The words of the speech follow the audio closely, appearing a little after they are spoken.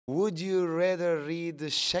Would you rather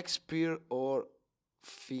read Shakespeare or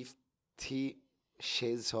 50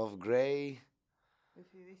 Shades of Grey?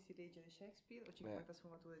 Preferiresti leggere Shakespeare o 50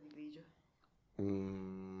 sfumature di grigio?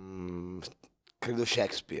 Credo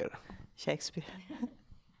Shakespeare. Shakespeare.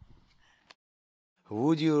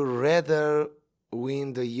 Would you rather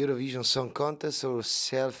win the Eurovision Song Contest or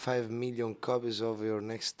sell 5 million copies of your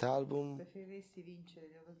next album? Preferiresti vincere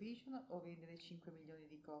l'Eurovision o vendere 5 milioni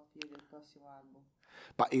di copie del prossimo album?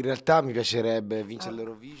 Ma in realtà mi piacerebbe vincere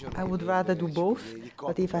l'Eurovision. I would rather do both,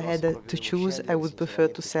 but if I had to choose, I would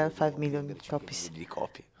prefer to sell 5 million copies. Di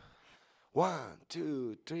copie. 1,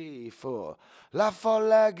 2, 3, 4. La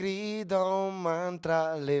folla grida un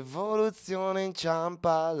mantra, l'evoluzione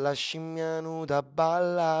inciampa, la scimmia nuda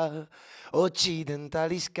balla,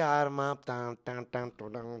 occidentali scarma, tan, tan, tan,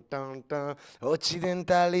 tan, tan, tan,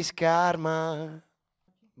 occidentali scarma.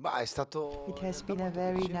 Bah, è stato... It has been a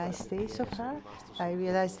very nice day so far. I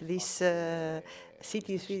realized this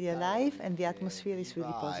city is really alive and the atmosphere is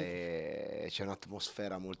really positive. C'è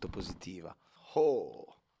un'atmosfera molto positiva.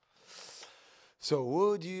 Oh. So,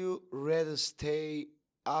 would you rather stay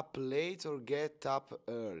up late or get up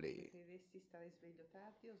early? Preferiresti stare sveglio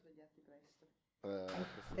tardi o svegliarti presto? I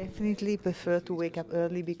definitely prefer to wake up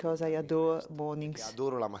early because I adore mornings.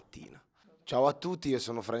 Adoro la mattina. Ciao a tutti, io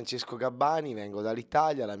sono Francesco Gabbani, vengo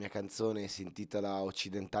dall'Italia, la mia canzone si intitola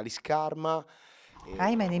Occidentali Scarma.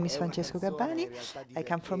 Hi, my name is Francesco Gabbani. I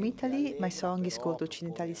come from Italy. My song is called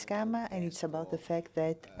Occidentali Scarma, and it's about the fact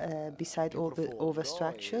that beside all the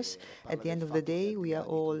overstructures, at the end of the day, we are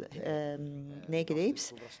all naked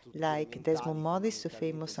apes, like Desmond Morris, the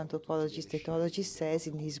famous anthropologist ethologist, says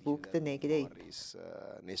in his book The Naked Ape.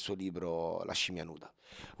 Nel suo libro La scimmia nuda.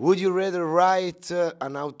 Would you rather write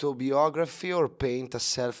an autobiography or paint a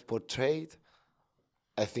self-portrait?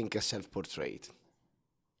 I think a self-portrait.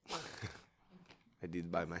 I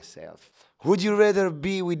did by myself. Would you rather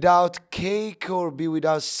be without cake or be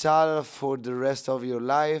without salad for the rest of your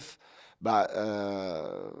life? But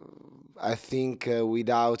I think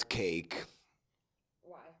without cake.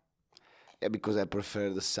 Why? Yeah, because I prefer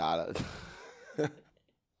the salad.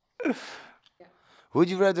 Would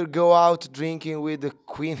you rather go out drinking with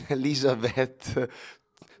Queen Elizabeth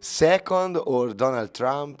II or Donald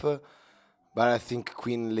Trump? But I think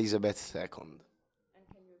Queen Elizabeth II.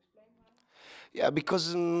 Yeah,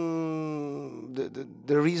 because the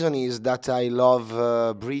reason is that I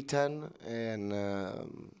love Britain, and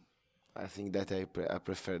I think that I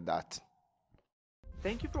prefer that.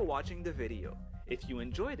 Thank you for watching the video. If you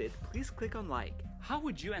enjoyed it, please click on like. How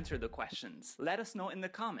would you answer the questions? Let us know in the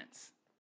comments.